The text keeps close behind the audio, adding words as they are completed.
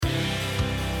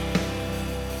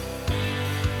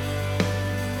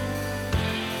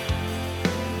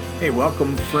Hey,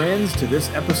 welcome friends to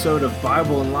this episode of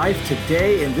Bible and Life.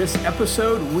 Today in this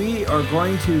episode we are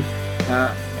going to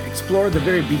explore the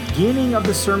very beginning of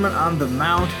the Sermon on the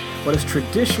Mount, what is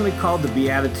traditionally called the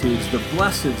Beatitudes, the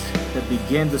blessings that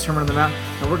begin the Sermon on the Mount,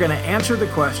 and we're going to answer the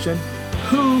question,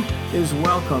 who is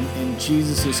welcome in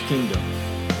Jesus' kingdom?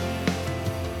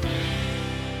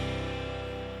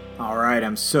 All right,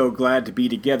 I'm so glad to be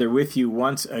together with you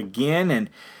once again, and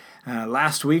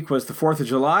last week was the 4th of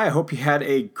July. I hope you had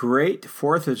a great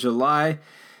 4th of July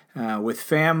with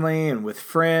family and with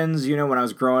friends. You know, when I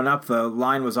was growing up, the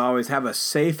line was always have a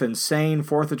safe and sane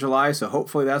 4th of July, so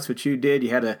hopefully that's what you did. You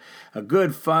had a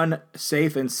good, fun,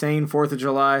 safe, and sane 4th of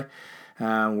July.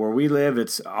 Where we live,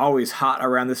 it's always hot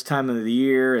around this time of the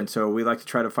year, and so we like to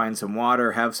try to find some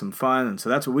water, have some fun, and so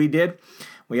that's what we did.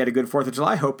 We had a good 4th of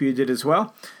July. Hope you did as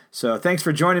well. So thanks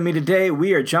for joining me today.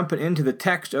 We are jumping into the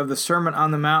text of the Sermon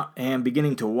on the Mount and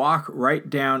beginning to walk right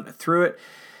down through it.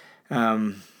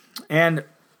 And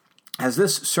as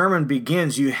this sermon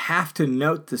begins, you have to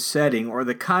note the setting or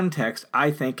the context,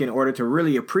 I think, in order to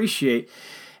really appreciate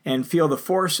and feel the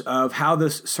force of how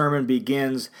this sermon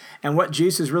begins and what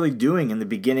Jesus is really doing in the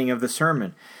beginning of the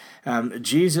sermon.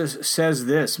 Jesus says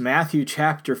this, Matthew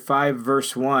chapter 5,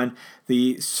 verse 1,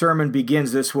 the sermon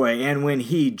begins this way, and when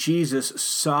Jesus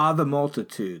saw the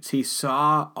multitudes, he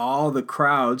saw all the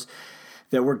crowds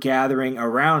that were gathering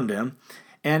around him.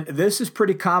 And this is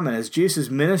pretty common. As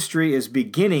Jesus' ministry is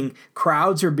beginning,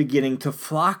 crowds are beginning to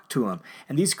flock to him.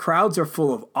 And these crowds are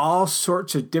full of all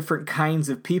sorts of different kinds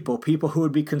of people. People who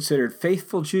would be considered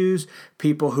faithful Jews,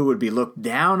 people who would be looked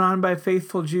down on by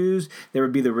faithful Jews. There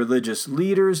would be the religious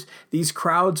leaders. These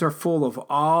crowds are full of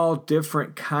all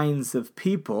different kinds of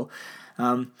people.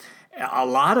 A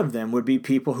lot of them would be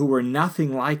people who were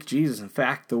nothing like Jesus. In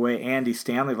fact, the way Andy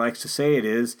Stanley likes to say it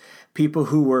is, people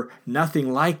who were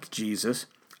nothing like Jesus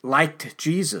liked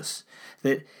Jesus.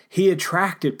 That he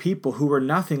attracted people who were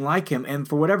nothing like him, and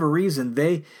for whatever reason,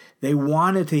 they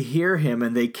wanted to hear him,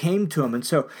 and they came to him. And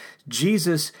so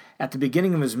Jesus, at the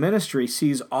beginning of his ministry,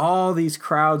 sees all these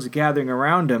crowds gathering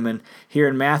around him. And here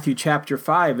in Matthew chapter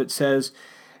 5, it says,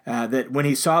 that when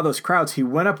he saw those crowds, he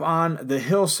went up on the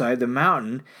hillside, the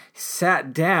mountain,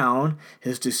 sat down.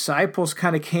 His disciples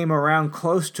kind of came around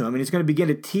close to him, and he's going to begin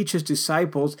to teach his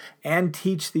disciples and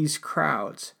teach these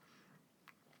crowds.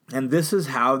 And this is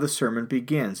how the sermon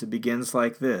begins. It begins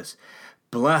like this.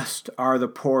 Blessed are the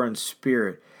poor in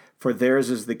spirit, for theirs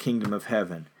is the kingdom of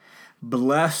heaven.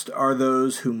 Blessed are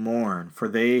those who mourn, for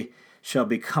they shall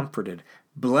be comforted.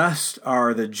 Blessed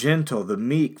are the gentle, the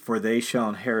meek, for they shall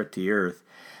inherit the earth.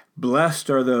 Blessed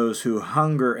are those who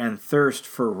hunger and thirst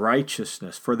for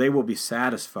righteousness, for they will be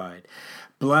satisfied.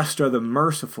 Blessed are the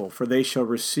merciful, for they shall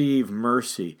receive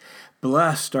mercy.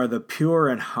 Blessed are the pure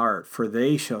in heart, for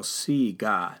they shall see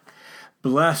God.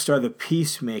 Blessed are the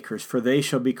peacemakers, for they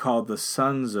shall be called the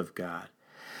sons of God.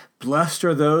 Blessed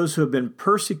are those who have been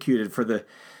persecuted for the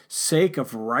sake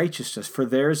of righteousness, for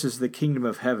theirs is the kingdom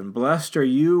of heaven. Blessed are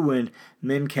you when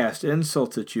men cast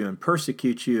insults at you and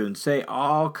persecute you and say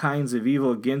all kinds of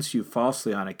evil against you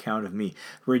falsely on account of me.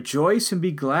 Rejoice and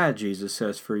be glad, Jesus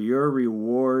says, for your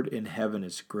reward in heaven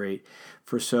is great,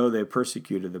 for so they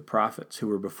persecuted the prophets who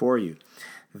were before you.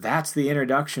 That's the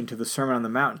introduction to the Sermon on the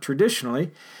Mount.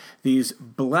 Traditionally, these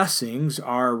blessings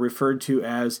are referred to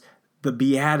as the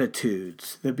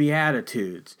Beatitudes. The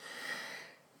Beatitudes.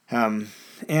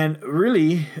 And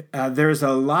really, there's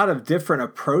a lot of different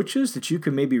approaches that you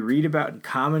can maybe read about in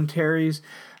commentaries.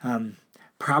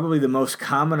 Probably the most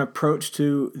common approach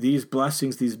to these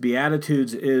blessings, these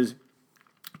Beatitudes, is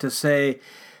to say,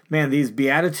 man, these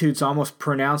Beatitudes almost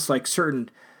pronounce like certain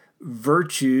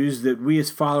virtues that we as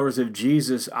followers of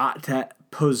Jesus ought to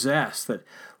possess, that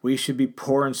we should be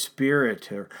poor in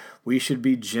spirit, or we should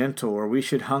be gentle, or we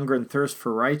should hunger and thirst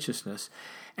for righteousness.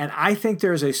 And I think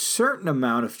there's a certain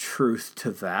amount of truth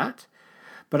to that,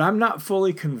 but I'm not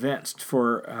fully convinced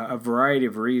for a variety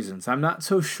of reasons. I'm not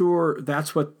so sure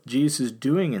that's what Jesus is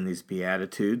doing in these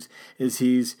Beatitudes, is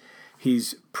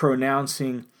he's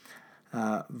pronouncing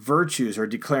virtues or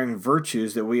declaring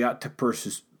virtues that we ought to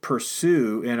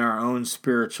pursue in our own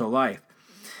spiritual life.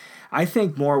 I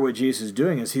think more what Jesus is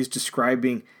doing is he's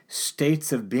describing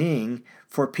states of being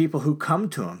for people who come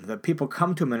to him, that people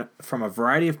come to him from a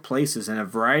variety of places and a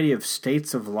variety of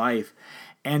states of life,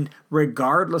 and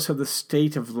regardless of the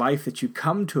state of life that you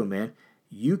come to him in,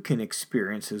 you can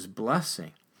experience his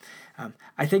blessing.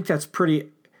 I think that's pretty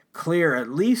clear, at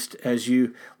least as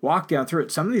you walk down through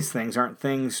it. Some of these things aren't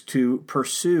things to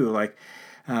pursue, like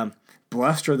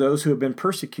blessed are those who have been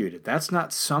persecuted. That's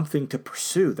not something to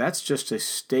pursue. That's just a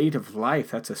state of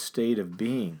life. That's a state of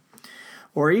being.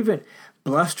 Or even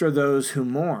Blessed are those who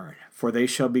mourn, for they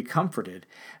shall be comforted.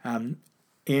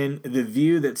 In the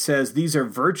view that says these are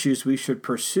virtues we should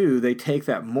pursue, they take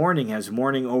that mourning as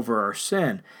mourning over our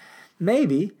sin.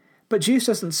 Maybe, but Jesus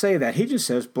doesn't say that. He just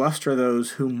says, blessed are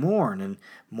those who mourn. And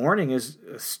mourning is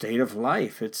a state of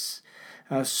life. It's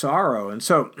sorrow. And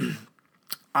so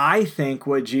I think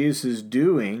what Jesus is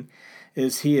doing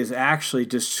is he is actually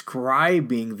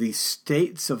describing the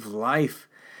states of life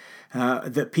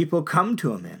that people come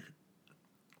to him in.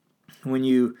 When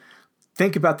you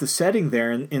think about the setting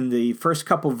there in the first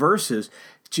couple verses,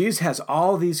 Jesus has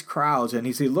all these crowds, and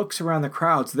as he looks around the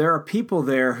crowds, there are people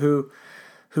there who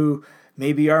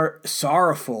maybe are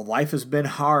sorrowful. Life has been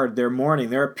hard. They're mourning.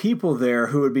 There are people there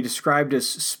who would be described as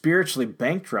spiritually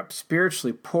bankrupt,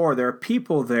 spiritually poor. There are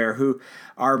people there who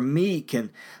are meek, and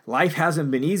life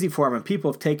hasn't been easy for them, and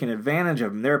people have taken advantage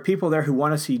of them. There are people there who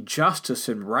want to see justice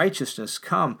and righteousness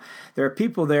come. There are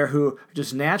people there who are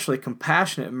just naturally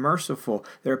compassionate and merciful.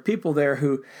 There are people there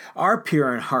who are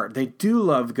pure in heart. They do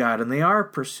love God, and they are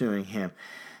pursuing him.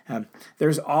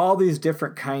 There's all these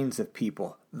different kinds of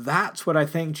people. That's what I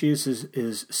think Jesus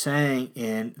is saying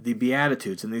in the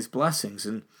Beatitudes and these blessings.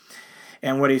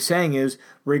 And what he's saying is,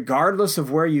 regardless of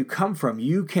where you come from,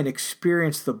 you can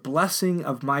experience the blessing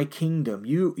of my kingdom.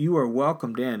 You are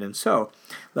welcomed in. And so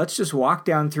let's just walk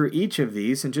down through each of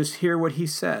these and just hear what he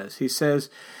says. He says,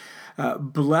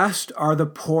 blessed are the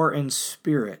poor in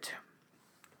spirit.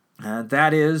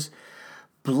 That is,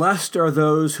 blessed are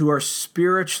those who are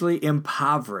spiritually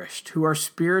impoverished, who are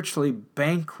spiritually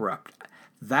bankrupt.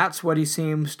 That's what he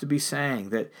seems to be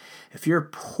saying, that if you're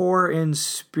poor in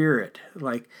spirit,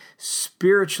 like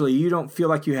spiritually, you don't feel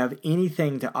like you have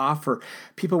anything to offer,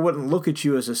 people wouldn't look at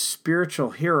you as a spiritual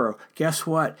hero. Guess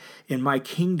what? In my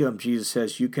kingdom, Jesus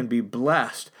says, you can be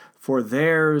blessed, for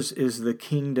theirs is the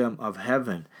kingdom of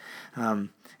heaven.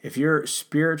 If you're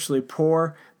spiritually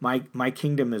poor, my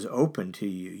kingdom is open to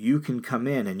you. You can come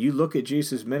in, and you look at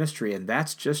Jesus' ministry, and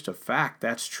that's just a fact.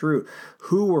 That's true.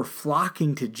 Who were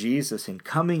flocking to Jesus and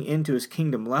coming into his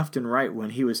kingdom left and right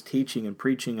when he was teaching and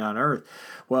preaching on earth?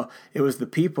 Well, it was the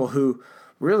people who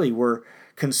really were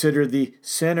considered the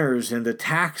sinners and the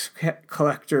tax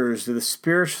collectors, the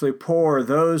spiritually poor,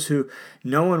 those who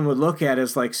no one would look at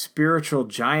as like spiritual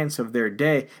giants of their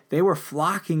day. They were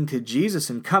flocking to Jesus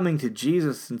and coming to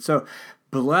Jesus. And so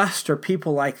blessed are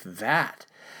people like that,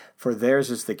 for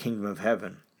theirs is the kingdom of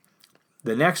heaven.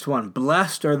 The next one,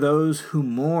 blessed are those who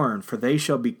mourn, for they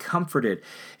shall be comforted.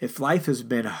 If life has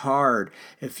been hard,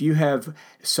 if you have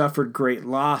suffered great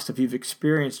loss, if you've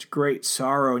experienced great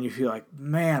sorrow and you feel like,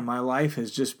 man, my life has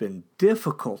just been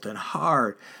difficult and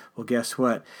hard, well, guess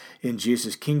what? In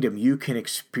Jesus' kingdom, you can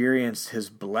experience his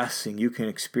blessing. You can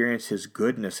experience his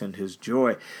goodness and his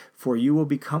joy, for you will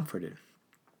be comforted.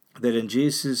 That in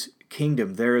Jesus'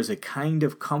 kingdom, there is a kind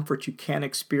of comfort you can't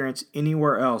experience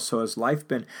anywhere else. So has life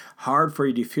been hard for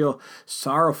you? Do you feel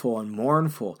sorrowful and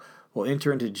mournful? Well,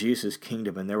 enter into Jesus'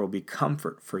 kingdom, and there will be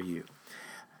comfort for you.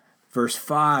 Verse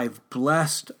 5,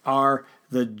 blessed are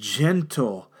the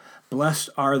gentle, blessed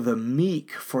are the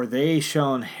meek, for they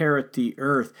shall inherit the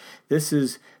earth. This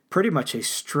is pretty much a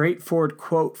straightforward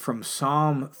quote from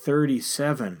Psalm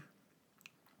 37,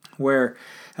 where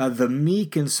the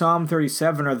meek in Psalm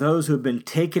 37 are those who have been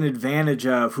taken advantage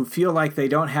of, who feel like they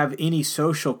don't have any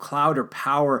social clout or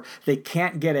power. They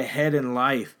can't get ahead in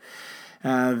life.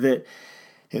 That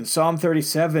in Psalm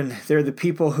 37, they're the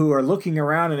people who are looking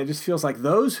around, and it just feels like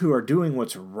those who are doing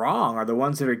what's wrong are the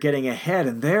ones that are getting ahead,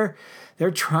 and they're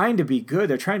trying to be good.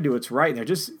 They're trying to do what's right, and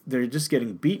they're just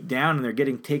getting beat down, and they're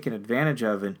getting taken advantage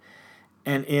of.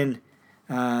 And in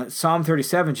Psalm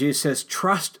 37, Jesus says,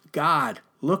 trust God.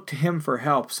 Look to him for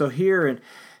help. So here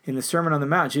in the Sermon on the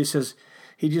Mount, Jesus says,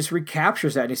 he just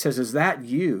recaptures that, and he says, is that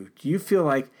you? Do you feel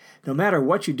like no matter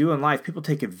what you do in life, people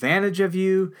take advantage of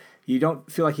you? You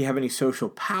don't feel like you have any social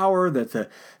power, that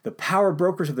the power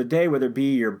brokers of the day, whether it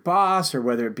be your boss or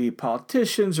whether it be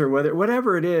politicians or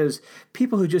whatever it is,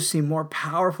 people who just seem more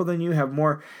powerful than you, have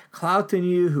more clout than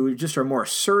you, who just are more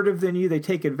assertive than you, they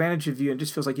take advantage of you and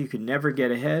just feels like you can never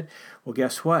get ahead. Well,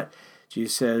 guess what?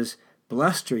 Jesus says,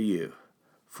 blessed are you,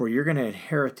 for you're going to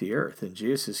inherit the earth in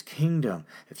Jesus' kingdom.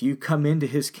 If you come into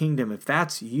his kingdom, if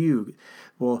that's you,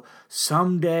 well,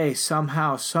 someday,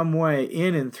 somehow, some way,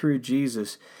 in and through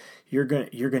Jesus, you're going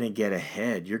to get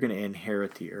ahead. You're going to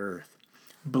inherit the earth.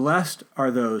 Blessed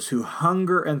are those who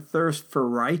hunger and thirst for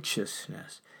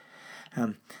righteousness.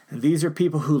 And these are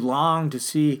people who long to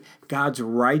see God's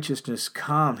righteousness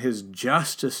come, his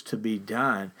justice to be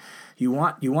done. You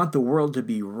want the world to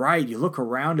be right. You look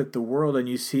around at the world and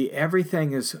you see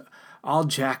everything is all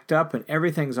jacked up and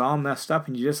everything's all messed up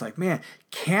and you're just like, man,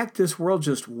 can't this world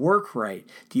just work right?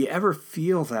 Do you ever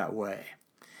feel that way?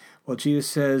 Well, Jesus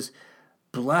says,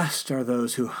 blessed are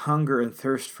those who hunger and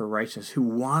thirst for righteousness, who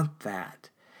want that.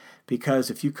 Because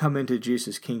if you come into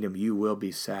Jesus' kingdom, you will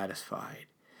be satisfied.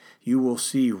 You will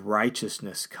see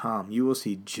righteousness come. You will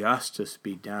see justice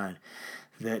be done.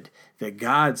 That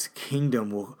God's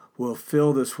kingdom will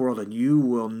fill this world, and you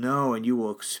will know and you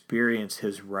will experience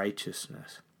his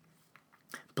righteousness.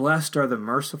 Blessed are the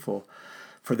merciful,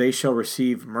 for they shall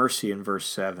receive mercy in verse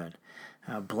 7.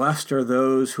 Blessed are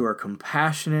those who are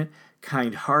compassionate,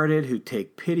 kind-hearted, who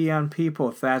take pity on people.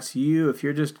 If that's you,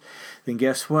 then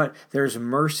guess what? There's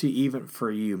mercy even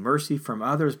for you. Mercy from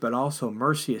others, but also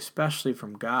mercy especially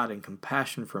from God and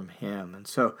compassion from him. And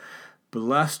so,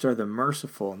 blessed are the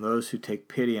merciful and those who take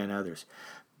pity on others.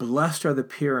 Blessed are the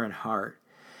pure in heart.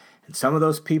 And some of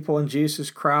those people in Jesus'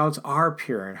 crowds are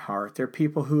pure in heart. They're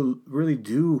people who really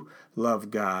do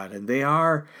love God, and they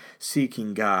are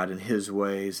seeking God in his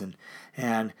ways,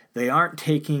 and they aren't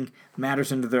taking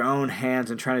matters into their own hands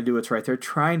and trying to do what's right. They're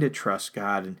trying to trust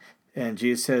God, and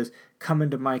Jesus says, come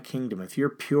into my kingdom. If you're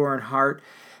pure in heart,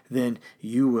 then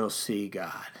you will see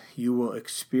God. You will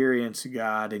experience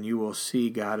God, and you will see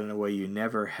God in a way you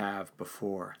never have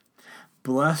before.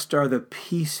 Blessed are the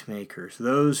peacemakers,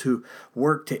 those who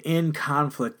work to end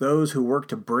conflict, those who work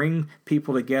to bring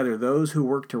people together, those who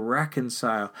work to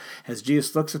reconcile. As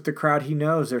Jesus looks at the crowd, he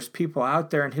knows there's people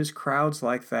out there in his crowds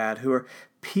like that who are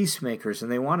peacemakers,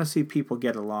 and they want to see people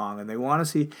get along, and they want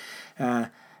to see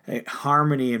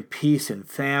harmony and peace in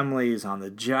families, on the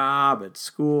job, at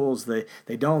schools.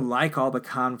 They don't like all the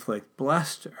conflict.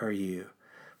 Blessed are you,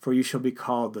 for you shall be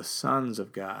called the sons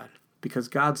of God, because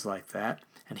God's like that.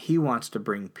 And he wants to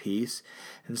bring peace.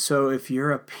 And so if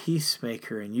you're a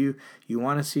peacemaker and you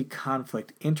want to see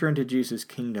conflict, enter into Jesus'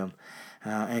 kingdom,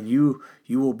 and you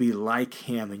will be like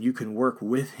him, and you can work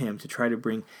with him to try to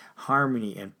bring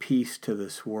harmony and peace to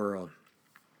this world.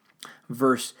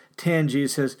 Verse 10,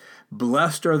 Jesus says,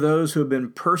 blessed are those who have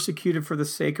been persecuted for the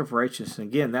sake of righteousness. And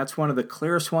again, that's one of the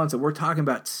clearest ones that we're talking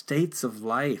about, states of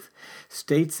life,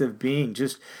 states of being,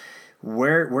 just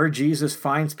where Jesus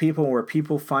finds people, where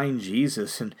people find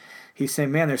Jesus. And he's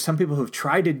saying, man, there's some people who've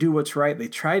tried to do what's right. They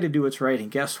try to do what's right, and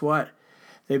guess what?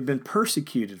 They've been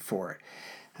persecuted for it.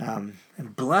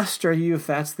 And blessed are you if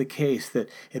that's the case, that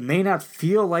it may not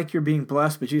feel like you're being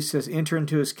blessed, but Jesus says, enter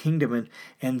into his kingdom,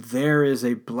 and there is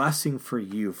a blessing for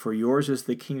you, for yours is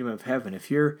the kingdom of heaven. If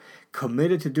you're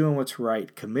committed to doing what's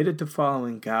right, committed to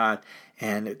following God,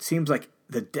 and it seems like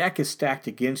the deck is stacked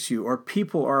against you, or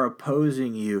people are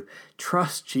opposing you,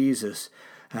 trust Jesus,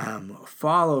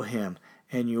 follow him,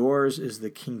 and yours is the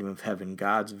kingdom of heaven,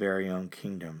 God's very own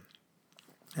kingdom.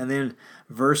 And then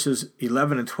verses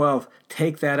 11 and 12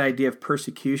 take that idea of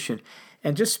persecution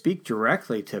and just speak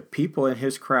directly to people in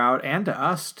his crowd and to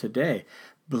us today.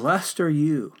 Blessed are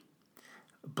you,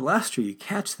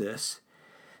 catch this,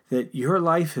 that your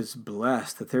life is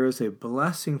blessed, that there is a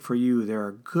blessing for you. There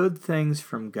are good things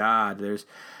from God. There's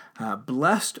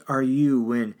blessed are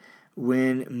you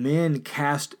when men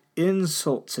cast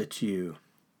insults at you,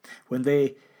 when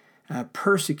they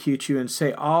persecute you and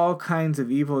say all kinds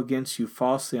of evil against you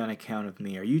falsely on account of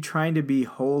me. Are you trying to be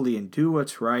holy and do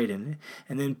what's right, and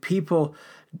then people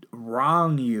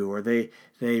wrong you, or they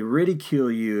ridicule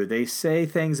you, they say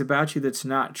things about you that's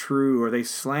not true, or they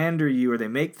slander you, or they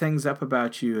make things up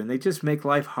about you, and they just make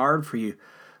life hard for you?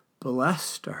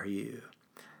 Blessed are you,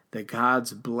 that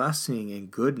God's blessing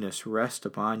and goodness rest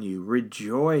upon you.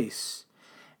 Rejoice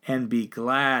and be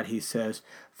glad, he says,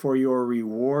 for your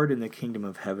reward in the kingdom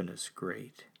of heaven is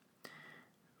great.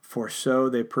 For so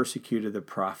they persecuted the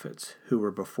prophets who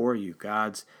were before you.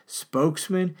 God's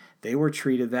spokesmen, they were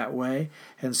treated that way.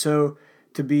 And so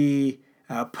to be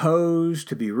opposed,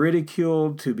 to be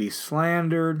ridiculed, to be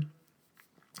slandered,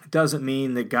 doesn't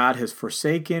mean that God has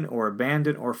forsaken or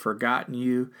abandoned or forgotten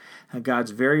you.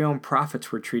 God's very own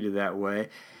prophets were treated that way.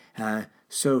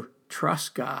 So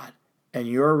trust God, and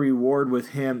your reward with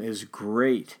him is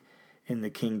great in the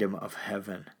kingdom of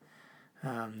heaven.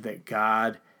 That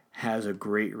God has a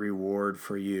great reward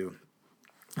for you.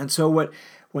 And so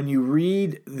when you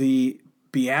read the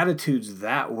Beatitudes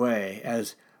that way,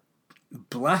 as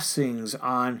blessings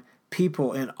on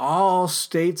people in all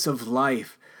states of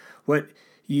life, what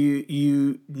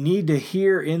you need to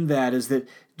hear in that is that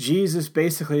Jesus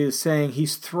basically is saying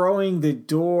he's throwing the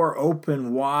door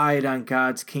open wide on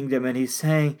God's kingdom, and he's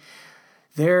saying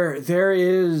there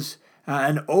is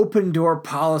an open door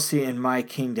policy in my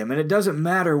kingdom. And it doesn't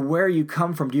matter where you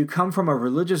come from. Do you come from a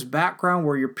religious background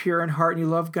where you're pure in heart and you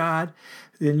love God?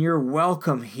 Then you're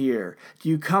welcome here. Do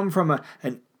you come from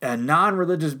an a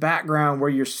non-religious background where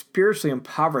you're spiritually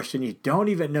impoverished and you don't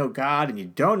even know God and you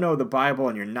don't know the Bible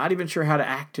and you're not even sure how to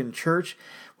act in church,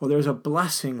 well, there's a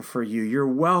blessing for you. You're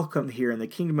welcome here, and the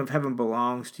kingdom of heaven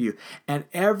belongs to you, and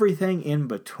everything in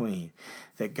between.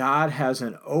 That God has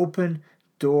an open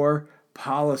door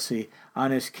policy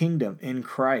on his kingdom in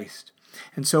Christ.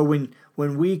 And so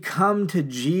when we come to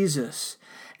Jesus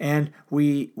and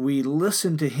we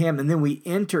listen to him and then we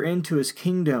enter into his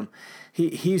kingdom,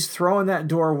 he's throwing that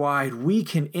door wide. We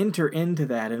can enter into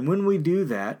that. And when we do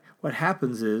that, what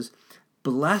happens is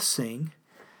blessing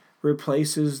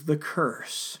replaces the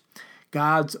curse.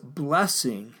 God's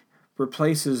blessing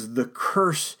replaces the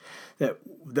curse that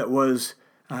was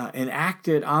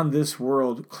enacted on this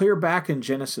world clear back in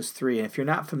Genesis 3. And if you're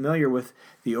not familiar with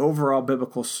the overall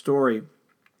biblical story,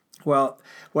 well,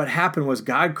 what happened was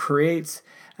God creates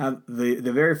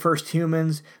the very first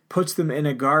humans, puts them in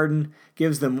a garden,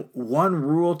 gives them one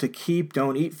rule to keep: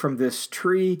 don't eat from this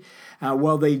tree.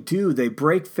 Well, they do. They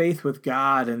break faith with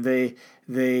God, and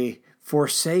they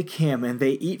forsake him, and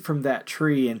they eat from that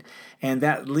tree, and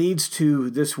that leads to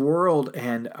this world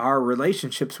and our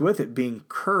relationships with it being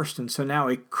cursed. And so now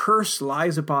a curse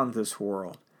lies upon this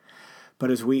world.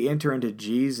 But as we enter into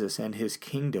Jesus and his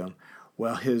kingdom,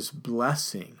 well, his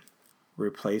blessing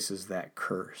replaces that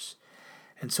curse.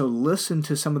 And so listen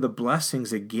to some of the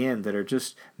blessings again that are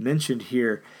just mentioned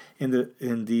here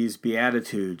in these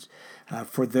Beatitudes.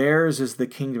 For theirs is the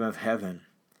kingdom of heaven,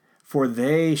 for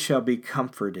they shall be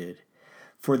comforted,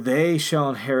 for they shall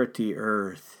inherit the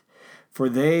earth, for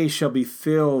they shall be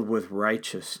filled with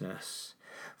righteousness,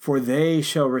 for they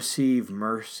shall receive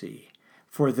mercy,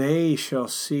 for they shall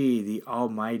see the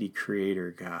Almighty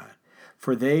Creator God,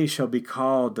 for they shall be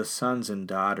called the sons and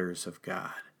daughters of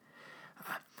God.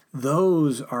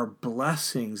 Those are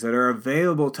blessings that are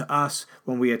available to us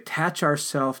when we attach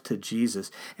ourselves to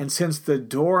Jesus. And since the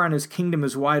door on his kingdom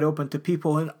is wide open to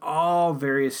people in all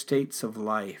various states of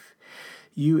life,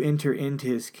 you enter into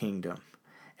his kingdom,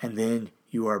 and then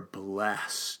you are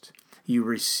blessed. You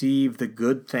receive the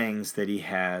good things that he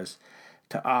has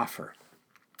to offer.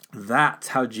 That's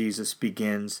how Jesus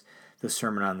begins the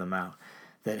Sermon on the Mount.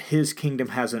 That his kingdom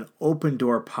has an open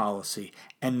door policy,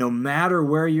 and no matter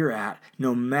where you're at,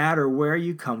 no matter where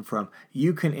you come from,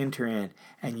 you can enter in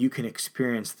and you can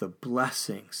experience the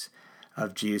blessings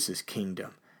of Jesus'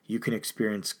 kingdom. You can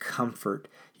experience comfort.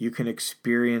 You can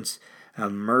experience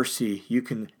mercy. You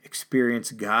can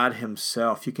experience God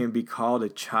himself. You can be called a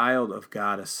child of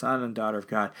God, a son and daughter of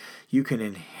God. You can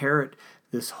inherit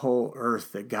this whole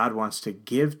earth that God wants to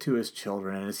give to his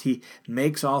children. And as he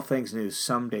makes all things new,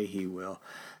 someday he will.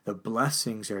 The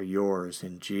blessings are yours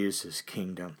in Jesus'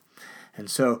 kingdom. And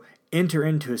so enter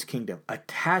into his kingdom.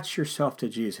 Attach yourself to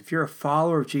Jesus. If you're a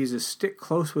follower of Jesus, stick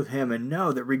close with him and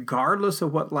know that regardless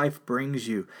of what life brings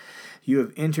you, you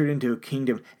have entered into a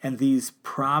kingdom, and these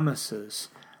promises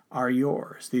are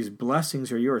yours. These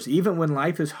blessings are yours. Even when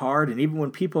life is hard and even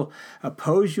when people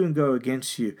oppose you and go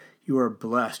against you, you are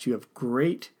blessed. You have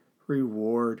great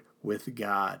reward with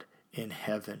God in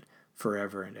heaven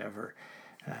forever and ever.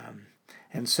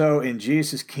 And so in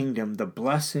Jesus' kingdom, the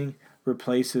blessing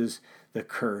replaces the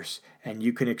curse, and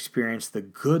you can experience the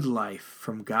good life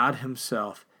from God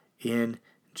himself in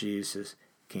Jesus'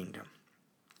 kingdom.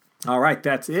 All right,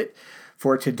 that's it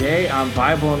for today on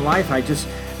Bible and Life. I just,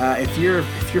 if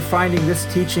you're finding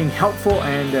this teaching helpful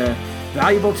and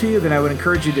valuable to you, then I would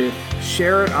encourage you to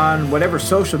share it on whatever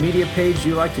social media page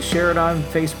you like to share it on,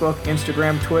 Facebook,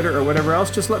 Instagram, Twitter, or whatever else.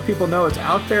 Just let people know it's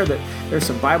out there, that there's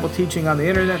some Bible teaching on the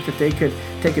internet that they could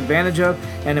take advantage of.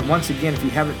 And then once again, if you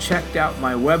haven't checked out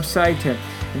my website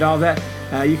and all that,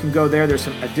 you can go there. There's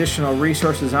some additional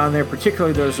resources on there.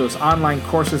 Particularly there's those online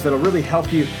courses that'll really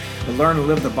help you learn to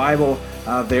live the Bible.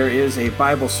 There is a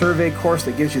Bible survey course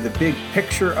that gives you the big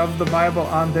picture of the Bible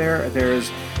on there. There's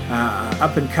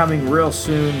up and coming real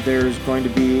soon, there's going to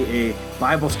be a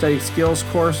Bible study skills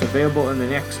course available in the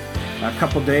next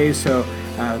couple days, so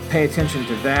pay attention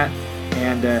to that.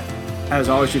 And as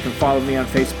always, you can follow me on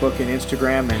Facebook and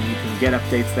Instagram, and you can get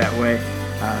updates that way.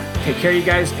 Take care, you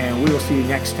guys, and we will see you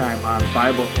next time on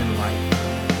Bible and Life.